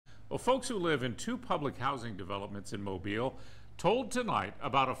folks who live in 2 public housing developments in Mobile told tonight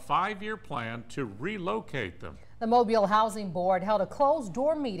about a 5-year plan to relocate them. The Mobile Housing Board held a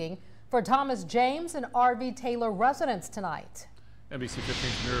closed-door meeting for Thomas James and R.V. Taylor residents tonight. NBC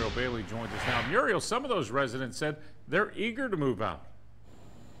 15's Muriel Bailey joins us now. Muriel, some of those residents said they're eager to move out.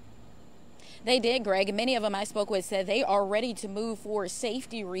 They did, Greg. Many of them I spoke with said they are ready to move for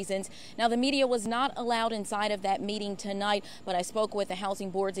safety reasons. Now, the media was not allowed inside of that meeting tonight, but I spoke with the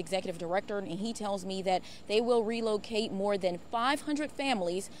Housing Board's executive director, and he tells me that they will relocate more than 500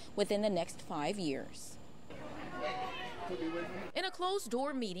 families within the next 5 years. In a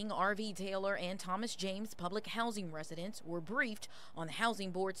closed-door meeting, R.V. Taylor and Thomas James public housing residents were briefed on the Housing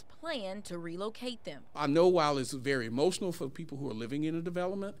Board's plan to relocate them. I know while it's very emotional for people who are living in a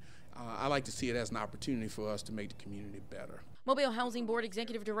development, I like to see it as an opportunity for us to make the community better. Mobile Housing Board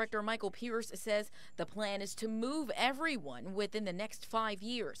Executive Director Michael Pierce says the plan is to move everyone within the next 5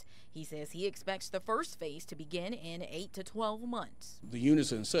 years. He says he expects the first phase to begin in 8 to 12 months. The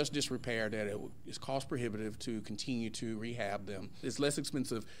units are in such disrepair that it is cost prohibitive to continue to rehab them. It's less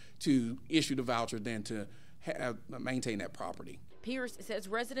expensive to issue the voucher than to maintain that property. Pierce says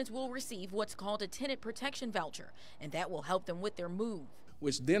residents will receive what's called a tenant protection voucher, and that will help them with their move,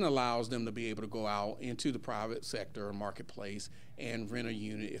 which then allows them to be able to go out into the private sector or marketplace and rent a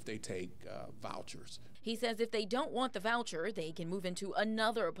unit if they take vouchers. He says if they don't want the voucher, they can move into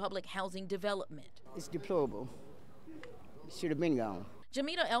another public housing development. It's deplorable. It should have been gone.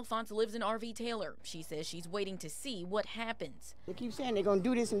 Jamita Alphonse lives in R.V. Taylor. She says she's waiting to see what happens. They keep saying they're going to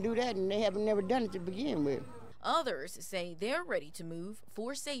do this and do that, and they haven't never done it to begin with. Others say they're ready to move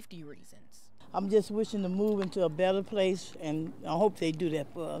for safety reasons. I'm just wishing to move into a better place, and I hope they do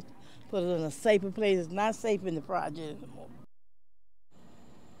that for us. Put us in a safer place. It's not safe in the project anymore.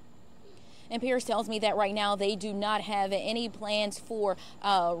 And Pierce tells me that right now they do not have any plans for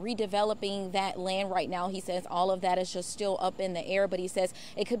redeveloping that land right now. He says all of that is just still up in the air, but he says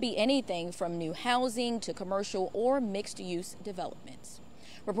it could be anything from new housing to commercial or mixed-use developments.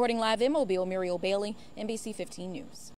 Reporting live in Mobile, Muriel Bailey, NBC 15 News.